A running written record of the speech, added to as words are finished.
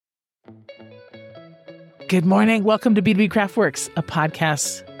Good morning. Welcome to B2B Craftworks, a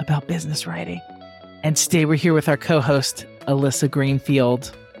podcast about business writing. And today we're here with our co-host, Alyssa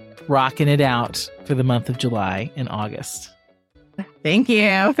Greenfield, rocking it out for the month of July and August. Thank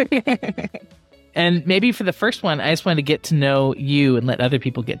you. And maybe for the first one, I just wanted to get to know you and let other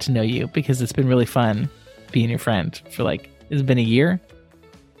people get to know you because it's been really fun being your friend for has it been a year?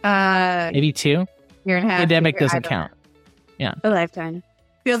 Maybe 2? Year and a half. Pandemic doesn't count. Yeah. A lifetime.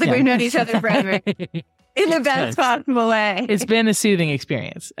 Feels like we've known each other forever. In the best possible way. It's been a soothing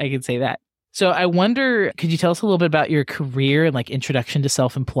experience. I could say that. So I wonder, could you tell us a little bit about your career and introduction to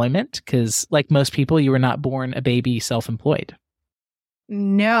self-employment? Because like most people, you were not born a baby self-employed.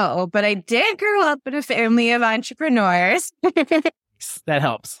 No, but I did grow up in a family of entrepreneurs. That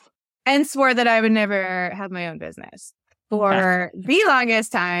helps. And swore that I would never have my own business. For the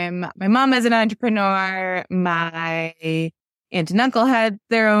longest time, my mom is an entrepreneur. My aunt and uncle had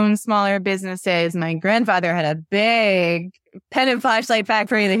their own smaller businesses. My grandfather had a big pen and flashlight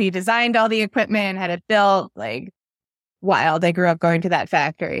factory that he designed all the equipment, had it built. Wild. I grew up going to that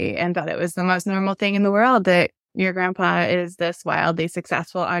factory and thought it was the most normal thing in the world that your grandpa is this wildly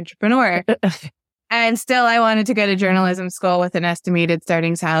successful entrepreneur. And still, I wanted to go to journalism school with an estimated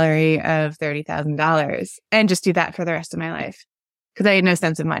starting salary of $30,000 and just do that for the rest of my life because I had no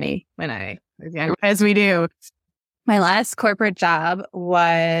sense of money when I was young, as we do. My last corporate job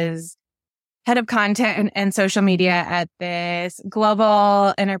was head of content and social media at this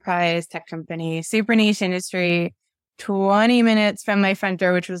global enterprise tech company, super niche industry, 20 minutes from my front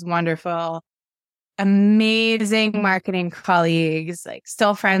door, which was wonderful. Amazing marketing colleagues,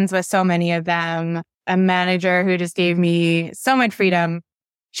 still friends with so many of them. A manager who just gave me so much freedom.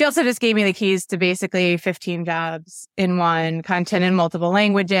 She also just gave me the keys to basically 15 jobs in one, content in multiple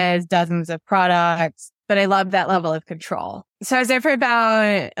languages, dozens of products. But I loved that level of control. So I was there for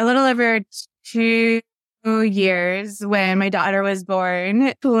about a little over 2 years when my daughter was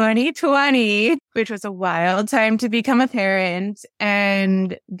born, 2020, which was a wild time to become a parent.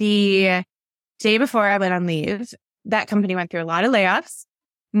 And the day before I went on leave, that company went through a lot of layoffs.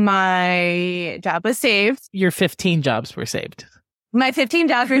 My job was saved. Your 15 jobs were saved. My 15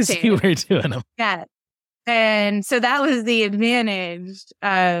 jobs were saved. You were doing them. Yeah. And so that was the advantage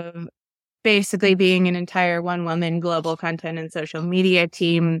of basically being an entire one-woman global content and social media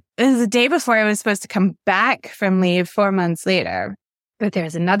team. It was the day before I was supposed to come back from leave 4 months later. But there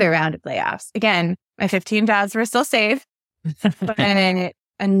was another round of layoffs. Again, my 15 jobs were still safe. But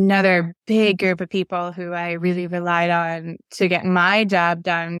another big group of people who I really relied on to get my job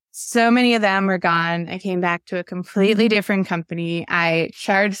done. So many of them were gone. I came back to a completely different company. I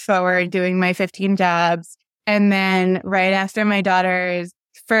charged forward doing my 15 jobs. And then right after my daughter's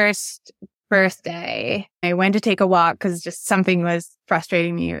first birthday, I went to take a walk because just something was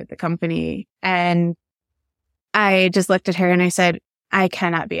frustrating me with the company. And I just looked at her and I said, I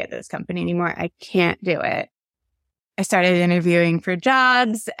cannot be at this company anymore. I can't do it. I started interviewing for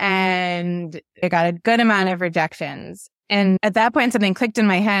jobs and I got a good amount of rejections. And at that point, something clicked in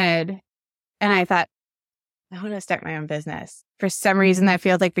my head and I thought, I want to start my own business. For some reason, that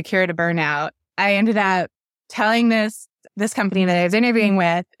feels like the cure to burnout. I ended up telling this company that I was interviewing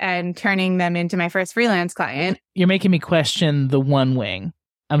with and turning them into my first freelance client. You're making me question the 1 wing.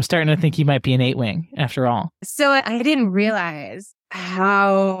 I'm starting to think you might be an 8 wing after all. So I didn't realize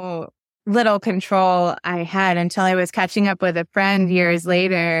how little control I had until I was catching up with a friend years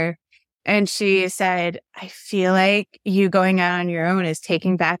later. And she said, I feel like you going out on your own is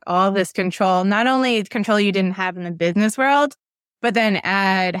taking back all this control, not only control you didn't have in the business world, but then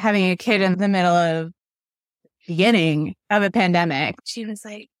add having a kid in the middle of beginning of a pandemic. She was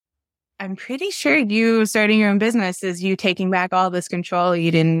like, I'm pretty sure you starting your own business is you taking back all this control you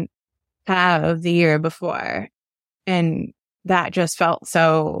didn't have the year before. And that just felt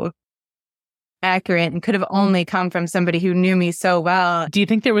so accurate and could have only come from somebody who knew me so well. Do you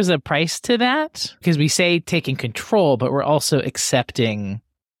think there was a price to that? Because we say taking control, but we're also accepting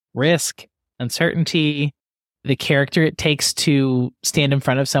risk, uncertainty, the character it takes to stand in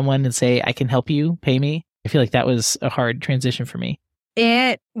front of someone and say, I can help you, pay me. I feel like that was a hard transition for me.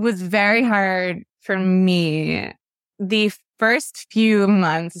 It was very hard for me. The first few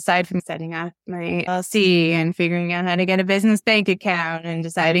months, aside from setting up my LLC and figuring out how to get a business bank account and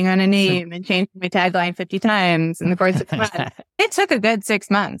deciding on a name and changing my tagline 50 times in the course of months, it took a good 6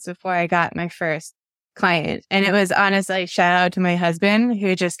 months before I got my first client. And it was honestly, shout out to my husband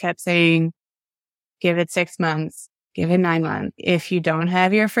who just kept saying, give it 6 months, give it 9 months. If you don't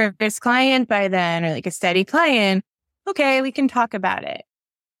have your first client by then, or a steady client, okay, we can talk about it.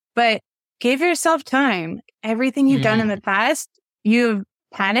 But give yourself time. Everything you've done in the past, you've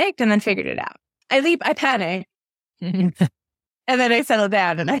panicked and then figured it out. I panic. And then I settle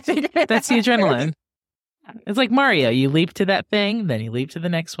down and I think that's the adrenaline. It's like Mario. You leap to that thing, then you leap to the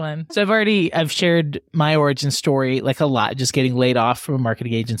next one. So I've shared my origin story like a lot, just getting laid off from a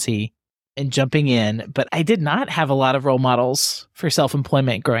marketing agency and jumping in. But I did not have a lot of role models for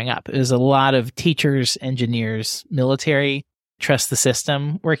self-employment growing up. It was a lot of teachers, engineers, military, trust the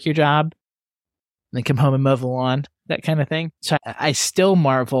system, work your job, then come home and mow the lawn, that kind of thing. So I still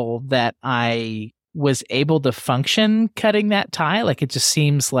marvel that I was able to function cutting that tie. Like, it just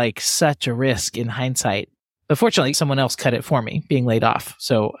seems like such a risk in hindsight. But fortunately, someone else cut it for me, being laid off.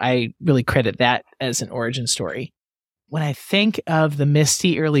 So I really credit that as an origin story. When I think of the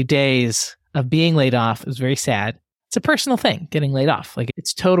misty early days of being laid off, it was very sad. It's a personal thing, getting laid off. Like,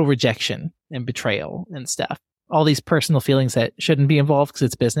 it's total rejection and betrayal and stuff. All these personal feelings that shouldn't be involved because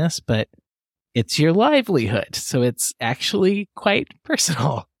it's business, but it's your livelihood. So it's actually quite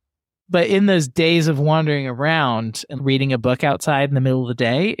personal. But in those days of wandering around and reading a book outside in the middle of the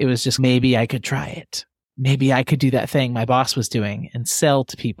day, it was just, maybe I could try it. Maybe I could do that thing my boss was doing and sell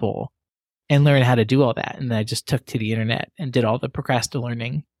to people and learn how to do all that. And then I just took to the internet and did all the procrastinating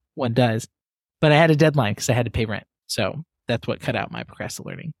learning one does. But I had a deadline because I had to pay rent. So that's what cut out my procrastinating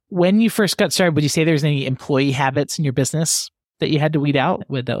learning. When you first got started, would you say there's any employee habits in your business that you had to weed out? What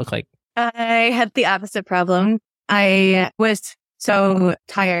would that look like? I had the opposite problem. I was so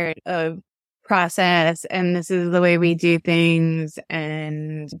tired of process and this is the way we do things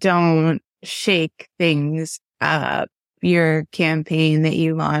and don't shake things up. Your campaign that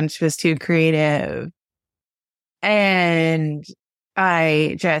you launched was too creative. And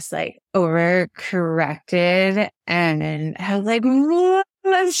I just like overcorrected and I was like,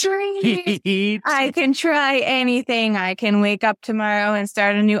 I'm sure I can try anything. I can wake up tomorrow and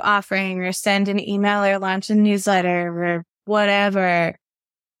start a new offering or send an email or launch a newsletter or whatever.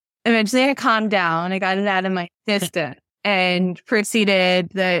 Eventually I calmed down. I got it out of my system and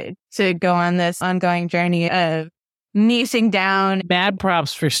proceeded to go on this ongoing journey of niching down. Mad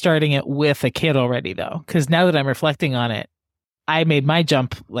props for starting it with a kid already, though, because now that I'm reflecting on it, I made my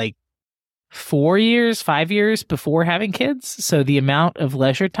jump like 5 years before having kids. So the amount of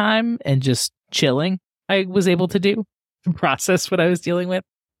leisure time and just chilling I was able to do to process what I was dealing with,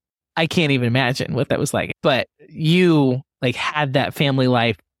 I can't even imagine what that was like. But you like had that family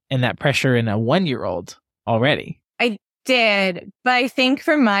life and that pressure in a 1-year-old already. I did, but I think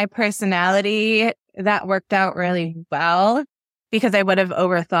for my personality, that worked out really well because I would have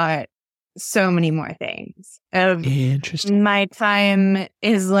overthought so many more things. Interesting. My time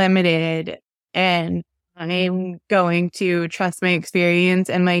is limited and I'm going to trust my experience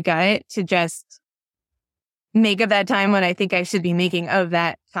and my gut to just make of that time what I think I should be making of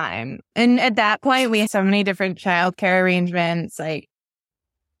that time. And at that point, we had so many different childcare arrangements, like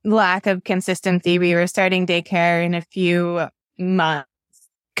lack of consistency. We were starting daycare in a few months.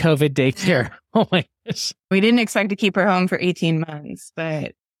 COVID daycare. Oh my gosh. We didn't expect to keep her home for 18 months,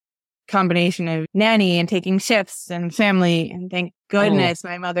 but combination of nanny and taking shifts and family. And thank goodness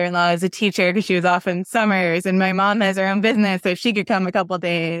my mother-in-law is a teacher because she was off in summers and my mom has her own business. So she could come a couple of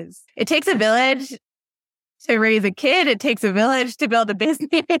days. It takes a village to raise a kid. It takes a village to build a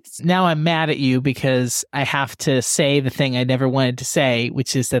business. Now I'm mad at you because I have to say the thing I never wanted to say,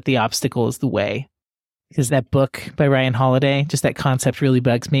 which is that the obstacle is the way. Because that book by Ryan Holiday, just that concept really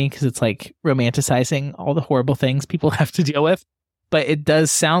bugs me because it's like romanticizing all the horrible things people have to deal with. But it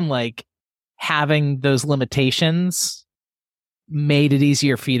does sound like having those limitations made it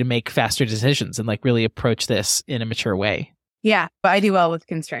easier for you to make faster decisions and like really approach this in a mature way. Yeah, but I do well with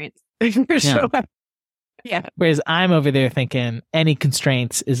constraints. For sure. Yeah. Whereas I'm over there thinking any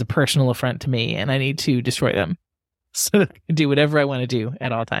constraints is a personal affront to me and I need to destroy them so that I can do whatever I want to do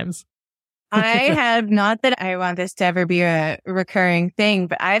at all times. I have, not that I want this to ever be a recurring thing,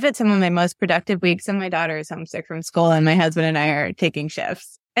 but I've had some of my most productive weeks when my daughter is homesick from school and my husband and I are taking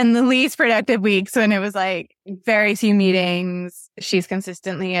shifts. And the least productive weeks when it was like very few meetings, she's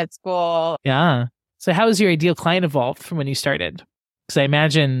consistently at school. Yeah. So how has your ideal client evolved from when you started? Because I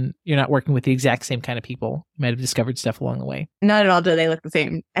imagine you're not working with the exact same kind of people. You might have discovered stuff along the way. Not at all do they look the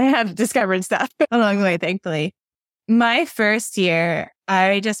same. I have discovered stuff along the way, thankfully. My first year,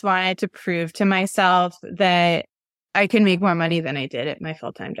 I just wanted to prove to myself that I could make more money than I did at my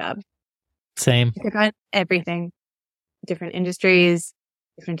full-time job. Same. I took on everything, different industries,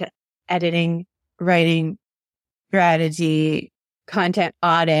 different editing, writing, strategy, content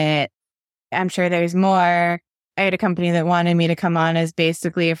audit. I'm sure there's more. I had a company that wanted me to come on as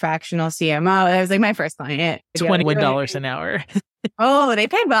basically a fractional CMO. That was like my first client. $21 an hour. Oh, they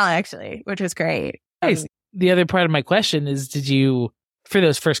paid well, actually, which was great. Nice. The other part of my question is, did you For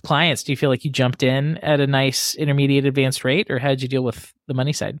those first clients, do you feel like you jumped in at a nice intermediate advanced rate, or how did you deal with the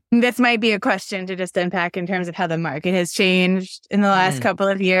money side? This might be a question to just unpack in terms of how the market has changed in the last couple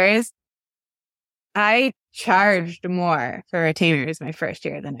of years. I charged more for retainers my first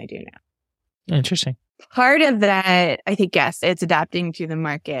year than I do now. Interesting. Part of that, I think, yes, it's adapting to the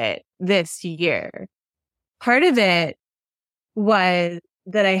market this year. Part of it was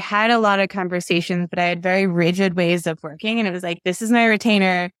that I had a lot of conversations, but I had very rigid ways of working. And it was like, this is my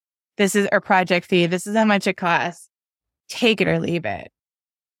retainer. This is our project fee. This is how much it costs. Take it or leave it.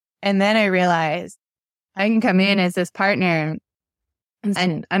 And then I realized I can come in as this partner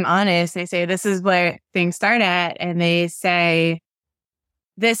and I'm honest. They say, this is what things start at. And they say,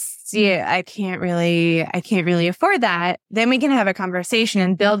 I can't really afford that. Then we can have a conversation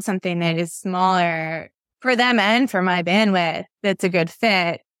and build something that is smaller for them and for my bandwidth that's a good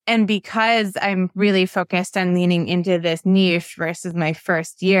fit. And because I'm really focused on leaning into this niche versus my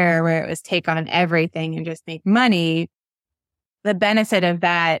first year where it was take on everything and just make money, the benefit of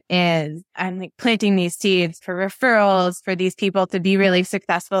that is I'm like planting these seeds for referrals for these people to be really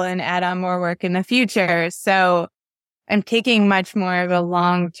successful and add on more work in the future. So I'm taking much more of a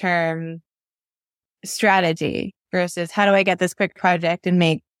long-term strategy versus how do I get this quick project and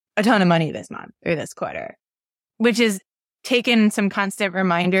make a ton of money this month or this quarter, which is taken some constant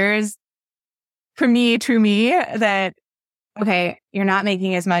reminders to me that, okay, you're not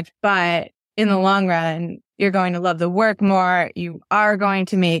making as much, but in the long run, you're going to love the work more. You are going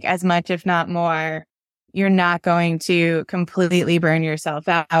to make as much, if not more. You're not going to completely burn yourself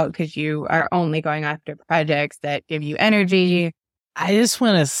out because you are only going after projects that give you energy. I just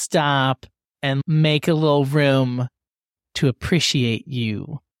want to stop and make a little room to appreciate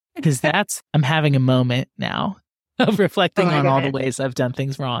you. Because I'm having a moment now of reflecting on all the ways I've done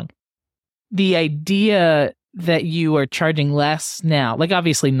things wrong. The idea that you are charging less now, like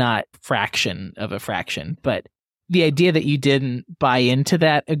obviously not fraction of a fraction, but the idea that you didn't buy into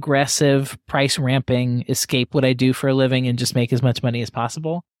that aggressive price ramping, escape what I do for a living and just make as much money as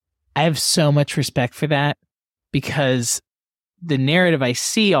possible. I have so much respect for that because the narrative I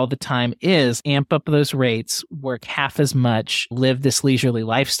see all the time is amp up those rates, work half as much, live this leisurely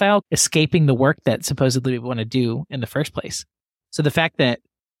lifestyle, escaping the work that supposedly we want to do in the first place. So the fact that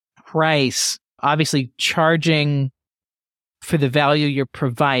price, obviously charging for the value you're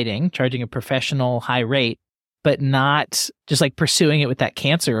providing, charging a professional high rate, but not just like pursuing it with that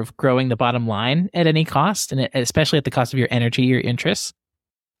cancer of growing the bottom line at any cost, and especially at the cost of your energy, your interests.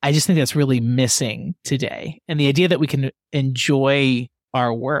 I just think that's really missing today. And the idea that we can enjoy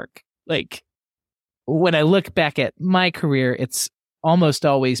our work, like when I look back at my career, it's almost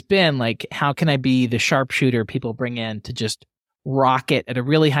always been like, how can I be the sharpshooter people bring in to just rock it at a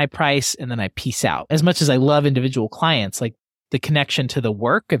really high price and then I peace out? As much as I love individual clients, like the connection to the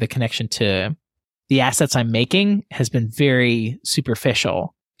work or the connection to the assets I'm making has been very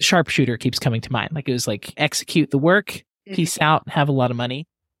superficial. Sharpshooter keeps coming to mind. Like it was like execute the work, peace out, have a lot of money.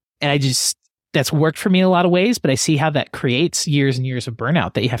 And that's worked for me in a lot of ways, but I see how that creates years and years of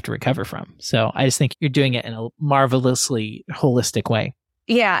burnout that you have to recover from. So I just think you're doing it in a marvelously holistic way.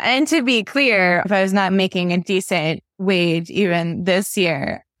 Yeah. And to be clear, if I was not making a decent wage even this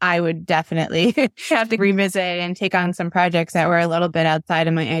year, I would definitely have to revisit and take on some projects that were a little bit outside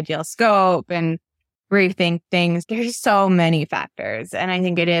of my ideal scope and rethink things. There's so many factors. And I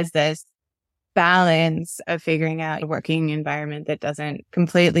think it is this balance of figuring out a working environment that doesn't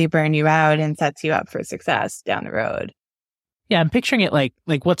completely burn you out and sets you up for success down the road. Yeah, I'm picturing it like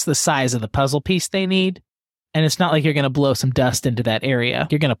what's the size of the puzzle piece they need? And it's not like you're going to blow some dust into that area.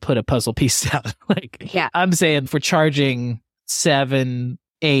 You're going to put a puzzle piece down. Yeah. I'm saying for charging 7,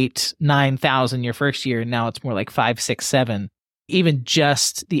 8, 9,000 your first year, now it's more like 5, 6, 7. Even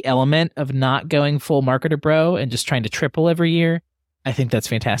just the element of not going full marketer bro and just trying to triple every year, I think that's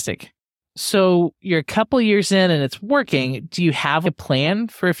fantastic. So you're a couple years in and it's working. Do you have a plan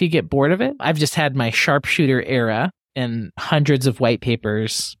for if you get bored of it? I've just had my sharpshooter era and hundreds of white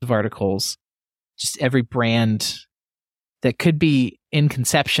papers of articles, just every brand that could be in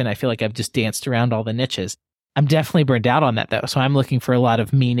conception. I feel like I've just danced around all the niches. I'm definitely burned out on that though. So I'm looking for a lot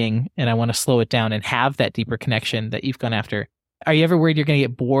of meaning and I want to slow it down and have that deeper connection that you've gone after. Are you ever worried you're going to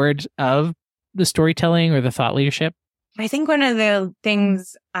get bored of the storytelling or the thought leadership? I think one of the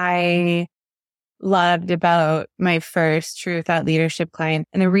things I loved about my first true thought leadership client,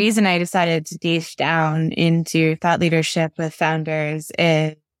 and the reason I decided to niche down into thought leadership with founders,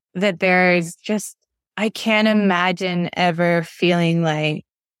 is that there's just, I can't imagine ever feeling like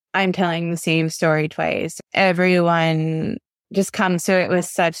I'm telling the same story twice. Everyone just comes to it with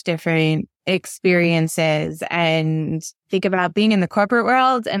such different experiences and think about being in the corporate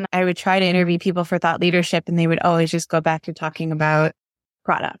world. And I would try to interview people for thought leadership, and they would always just go back to talking about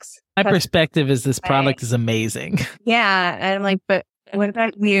products. My perspective is this product is amazing. Yeah. And I'm like, but what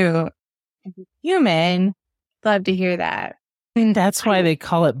about you? As a human, love to hear that. And that's why they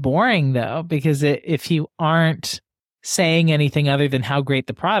call it boring, though, because if you aren't saying anything other than how great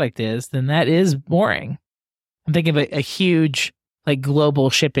the product is, then that is boring. I'm thinking of a huge like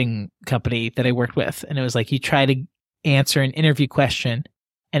global shipping company that I worked with. And it was like, you try to answer an interview question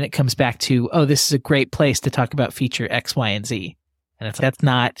and it comes back to, oh, this is a great place to talk about feature X, Y, and Z. And it's that's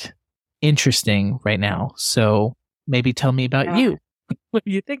not interesting right now. So maybe tell me about you. What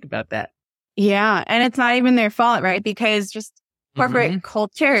do you think about that? Yeah. And it's not even their fault, right? Because just corporate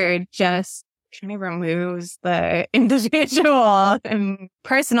culture just kind of removes the individual. And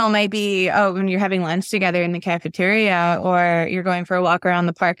personal might be, oh, when you're having lunch together in the cafeteria or you're going for a walk around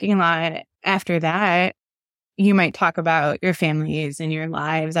the parking lot. After that, you might talk about your families and your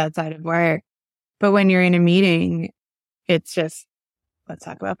lives outside of work. But when you're in a meeting, it's just, let's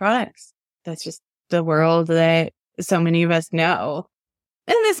talk about products. That's just the world that so many of us know.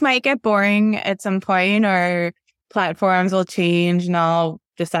 And this might get boring at some point, or platforms will change and I'll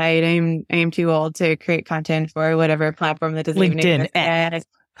decide I'm too old to create content for whatever platform that doesn't even exist.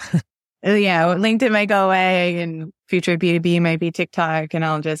 Yeah, LinkedIn might go away and future B2B might be TikTok, and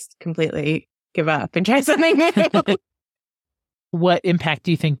I'll just completely give up and try something new. What impact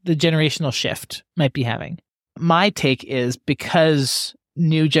do you think the generational shift might be having? My take is because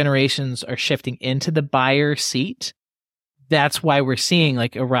new generations are shifting into the buyer seat, that's why we're seeing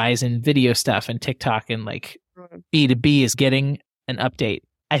like a rise in video stuff and TikTok, and like B2B is getting an update.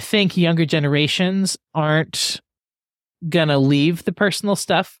 I think younger generations aren't going to leave the personal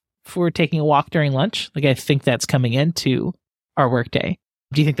stuff for taking a walk during lunch. Like, I think that's coming into our workday.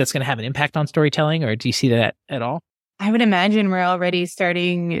 Do you think that's going to have an impact on storytelling, or do you see that at all? I would imagine we're already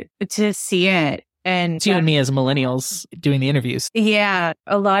starting to see it. And it's you and me as millennials doing the interviews. Yeah.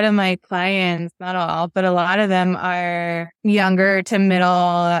 A lot of my clients, not all, but a lot of them are younger to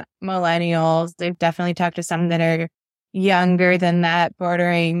middle millennials. They've definitely talked to some that are younger than that,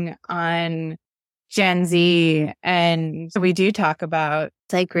 bordering on Gen Z. And we do talk about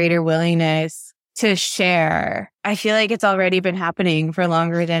like greater willingness to share. I feel like it's already been happening for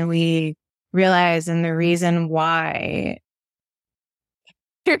longer than we realize. And the reason why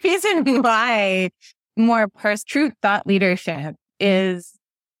more true thought leadership is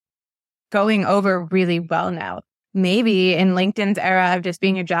going over really well now. Maybe in LinkedIn's era of just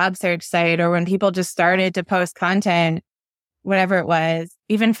being a job search site, or when people just started to post content, whatever it was,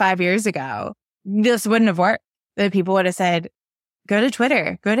 even 5 years ago, this wouldn't have worked. The people would have said, go to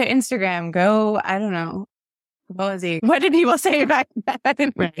Twitter, go to Instagram, go, I don't know. What did people say back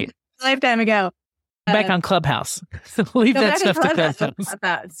then? Right. A lifetime ago. Back on Clubhouse. Leave that stuff to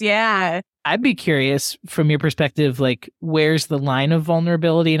Clubhouse. Yeah. I'd be curious from your perspective, like, where's the line of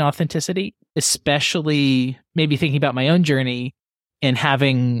vulnerability and authenticity, especially maybe thinking about my own journey and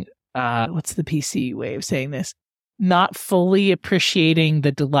having, what's the PC way of saying this? Not fully appreciating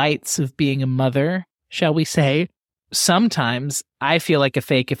the delights of being a mother, shall we say. Sometimes I feel like a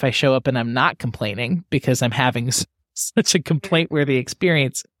fake if I show up and I'm not complaining because I'm having such a complaint-worthy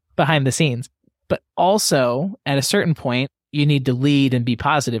experience behind the scenes. But also, at a certain point, you need to lead and be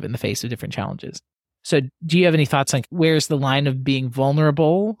positive in the face of different challenges. So do you have any thoughts on where's the line of being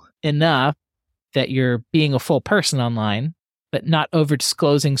vulnerable enough that you're being a full person online, but not over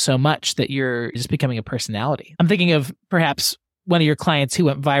disclosing so much that you're just becoming a personality? I'm thinking of perhaps one of your clients who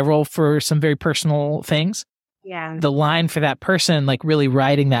went viral for some very personal things. Yeah. The line for that person, like really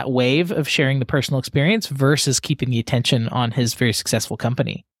riding that wave of sharing the personal experience versus keeping the attention on his very successful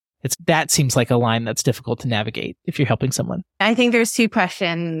company. That seems like a line that's difficult to navigate if you're helping someone. I think there's two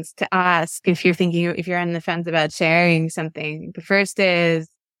questions to ask if you're on the fence about sharing something. The first is,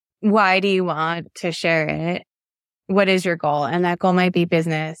 why do you want to share it? What is your goal? And that goal might be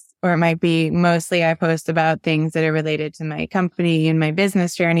business, or it might be mostly I post about things that are related to my company and my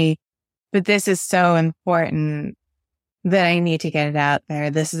business journey. But this is so important that I need to get it out there.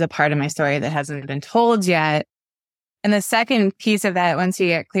 This is a part of my story that hasn't been told yet. And the second piece of that, once you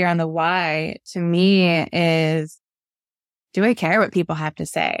get clear on the why, to me is, do I care what people have to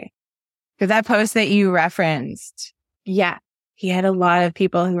say? Because that post that you referenced, yeah, he had a lot of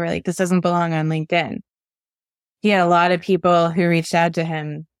people who were like, this doesn't belong on LinkedIn. He had a lot of people who reached out to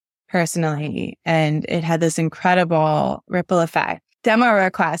him personally, and it had this incredible ripple effect. Demo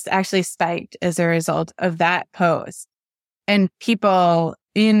requests actually spiked as a result of that post. And people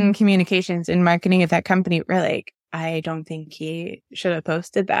in communications and marketing at that company were like, I don't think he should have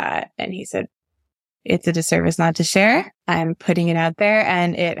posted that. And he said, it's a disservice not to share. I'm putting it out there.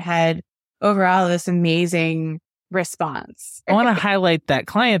 And it had overall this amazing response. I want to highlight that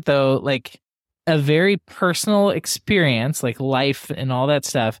client though, like a very personal experience, like life and all that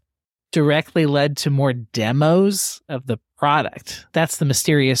stuff directly led to more demos of the product. That's the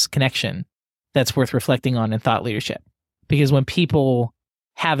mysterious connection that's worth reflecting on in thought leadership. Because when people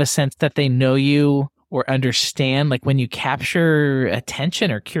have a sense that they know you or understand, like when you capture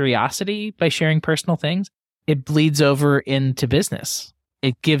attention or curiosity by sharing personal things, it bleeds over into business.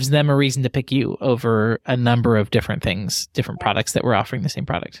 It gives them a reason to pick you over a number of different things, different products that we're offering the same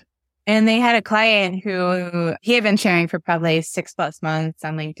product. And they had a client who he had been sharing for probably 6+ months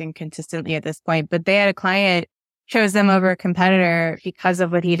on LinkedIn consistently at this point, but they had a client chose them over a competitor because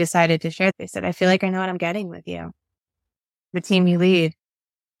of what he decided to share. They said, I feel like I know what I'm getting with you, the team you lead.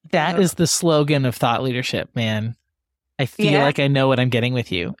 That is the slogan of thought leadership, man. I feel like I know what I'm getting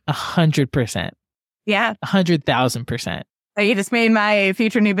with you. 100%. Yeah. 100,000%. So you just made my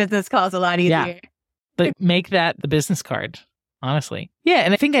future new business calls a lot easier. Yeah. But make that the business card, honestly. Yeah.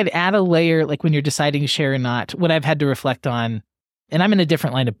 And I think I'd add a layer, like when you're deciding to share or not, what I've had to reflect on, and I'm in a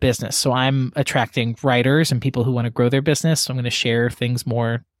different line of business. So I'm attracting writers and people who want to grow their business. So I'm going to share things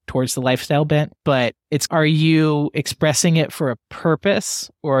more towards the lifestyle bent, but it's, are you expressing it for a purpose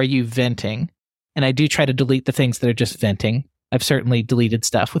or are you venting? And I do try to delete the things that are just venting. I've certainly deleted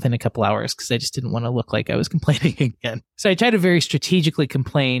stuff within a couple hours because I just didn't want to look like I was complaining again. So I try to very strategically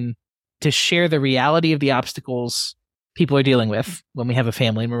complain to share the reality of the obstacles people are dealing with when we have a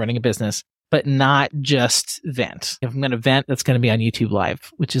family and we're running a business, but not just vent. If I'm going to vent, that's going to be on YouTube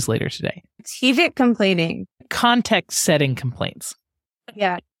Live, which is later today. Strategic complaining. Context setting complaints.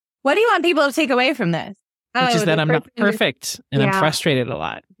 Yeah. What do you want people to take away from this? Which is that I'm not perfect and I'm frustrated a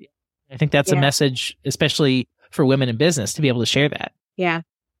lot. I think that's a message, especially for women in business, to be able to share that. Yeah.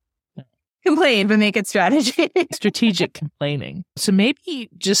 Complain, but make it strategy. Strategic complaining. So maybe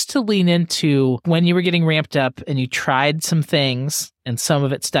just to lean into when you were getting ramped up and you tried some things and some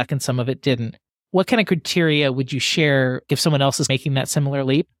of it stuck and some of it didn't, what kind of criteria would you share if someone else is making that similar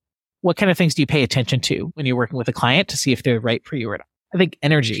leap? What kind of things do you pay attention to when you're working with a client to see if they're right for you or not? I think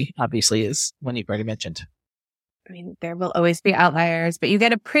energy, obviously, is one you've already mentioned. I mean, there will always be outliers, but you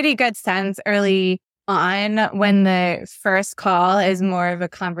get a pretty good sense early on when the first call is more of a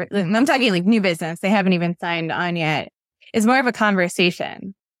conversation. I'm talking like new business. They haven't even signed on yet. It's more of a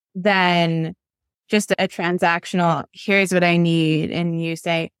conversation than just a transactional, here's what I need. And you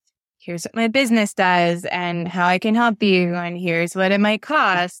say, here's what my business does and how I can help you. And here's what it might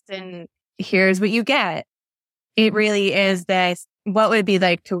cost. And here's what you get. It really is this. What would it be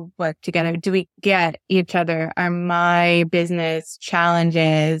like to work together? Do we get each other? Are my business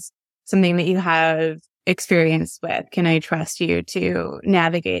challenges something that you have experience with? Can I trust you to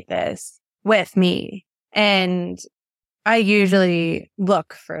navigate this with me? And I usually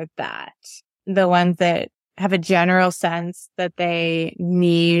look for that. The ones that have a general sense that they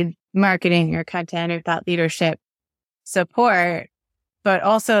need marketing or content or thought leadership support, but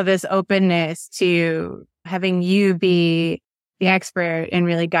also this openness to having you be the expert and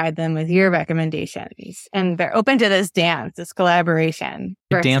really guide them with your recommendations. And they're open to this dance, this collaboration.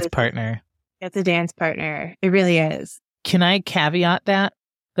 A dance partner. It's a dance partner. It really is. Can I caveat that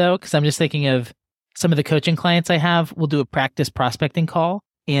though? Because I'm just thinking of some of the coaching clients I have will do a practice prospecting call.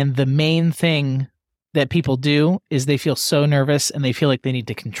 And the main thing that people do is they feel so nervous and they feel like they need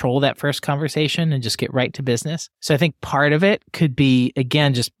to control that first conversation and just get right to business. So I think part of it could be,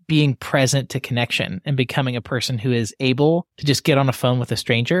 again, just being present to connection and becoming a person who is able to just get on a phone with a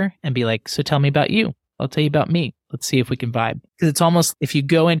stranger and be like, so tell me about you. I'll tell you about me. Let's see if we can vibe. Because it's almost, if you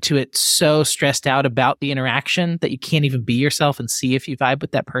go into it so stressed out about the interaction that you can't even be yourself and see if you vibe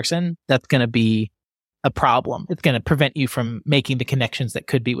with that person, that's going to be a problem. It's going to prevent you from making the connections that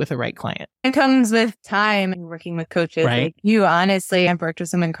could be with the right client. It comes with time and working with coaches. Right. Like you, honestly, I've worked with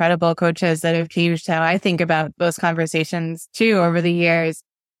some incredible coaches that have changed how I think about those conversations too over the years.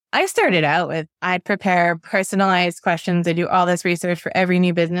 I started out with, I'd prepare personalized questions. I do all this research for every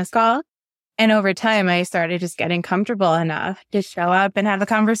new business call. And over time, I started just getting comfortable enough to show up and have a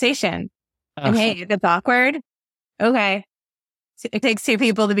conversation. And hey, if it's awkward, okay. It takes two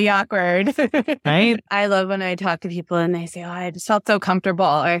people to be awkward. Right? I love when I talk to people and they say, oh, I just felt so comfortable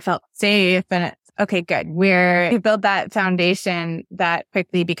or I felt safe. And it's okay, good. We built that foundation that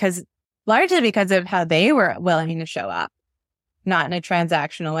quickly largely because of how they were willing to show up, not in a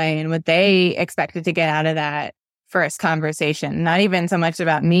transactional way and what they expected to get out of that first conversation. Not even so much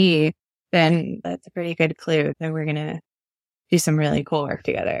about me, then that's a pretty good clue that we're going to do some really cool work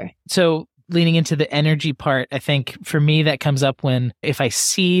together. So leaning into the energy part, I think for me that comes up when if I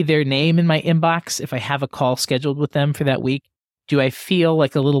see their name in my inbox, if I have a call scheduled with them for that week, do I feel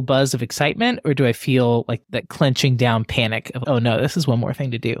like a little buzz of excitement or do I feel like that clenching down panic of, oh no, this is one more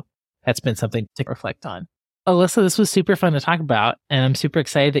thing to do? That's been something to reflect on. Alyssa, this was super fun to talk about, and I'm super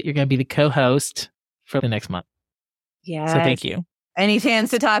excited that you're going to be the co-host for the next month. Yeah. So thank you. Any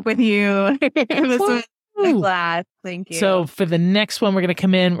chance to talk with you? This was a blast. Thank you. So for the next one, we're going to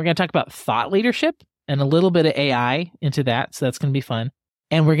come in, we're going to talk about thought leadership and a little bit of AI into that. So that's going to be fun.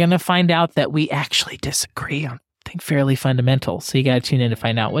 And we're going to find out that we actually disagree on, I think, fairly fundamental. So you got to tune in to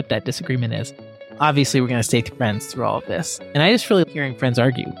find out what that disagreement is. Obviously, we're going to stay friends through all of this. And I just really like hearing friends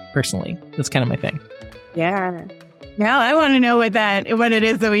argue, personally. That's kind of my thing. Yeah. Now I want to know what it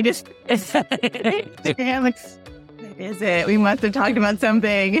is that we just... Is it? We must have talked about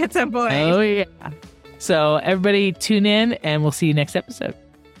something at some point. Oh, yeah. So everybody tune in and we'll see you next episode.